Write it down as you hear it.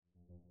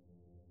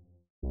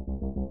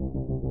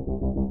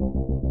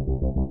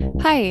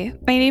Hi,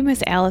 my name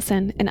is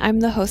Allison, and I'm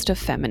the host of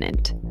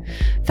Feminint.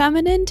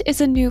 Feminint is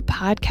a new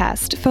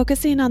podcast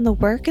focusing on the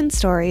work and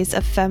stories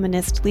of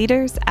feminist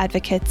leaders,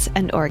 advocates,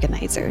 and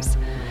organizers.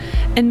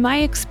 In my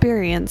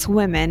experience,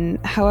 women,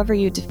 however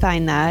you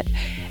define that,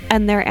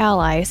 and their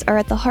allies are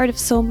at the heart of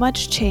so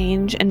much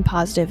change and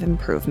positive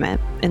improvement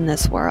in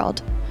this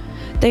world.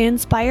 They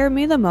inspire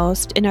me the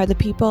most and are the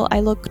people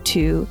I look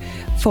to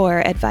for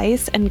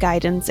advice and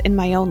guidance in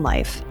my own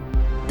life.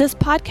 This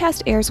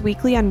podcast airs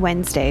weekly on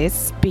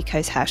Wednesdays,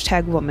 because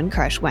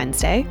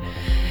 #WomanCrushWednesday.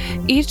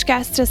 Each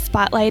guest is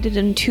spotlighted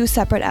in 2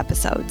 separate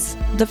episodes.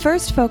 The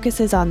first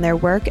focuses on their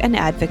work and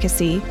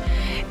advocacy,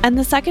 and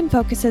the second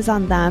focuses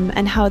on them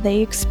and how they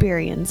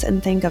experience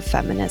and think of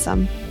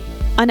feminism.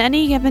 On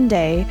any given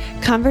day,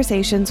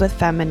 conversations with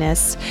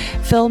feminists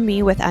fill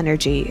me with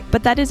energy,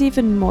 but that is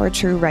even more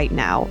true right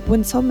now,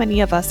 when so many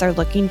of us are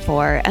looking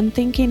for and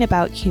thinking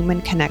about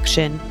human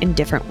connection in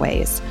different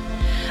ways.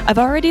 I've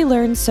already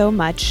learned so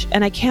much,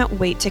 and I can't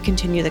wait to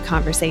continue the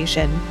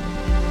conversation.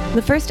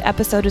 The first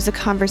episode is a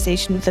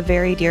conversation with a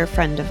very dear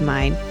friend of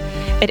mine.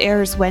 It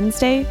airs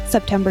Wednesday,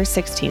 September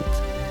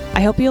 16th.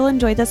 I hope you'll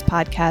enjoy this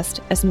podcast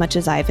as much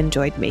as I've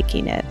enjoyed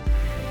making it.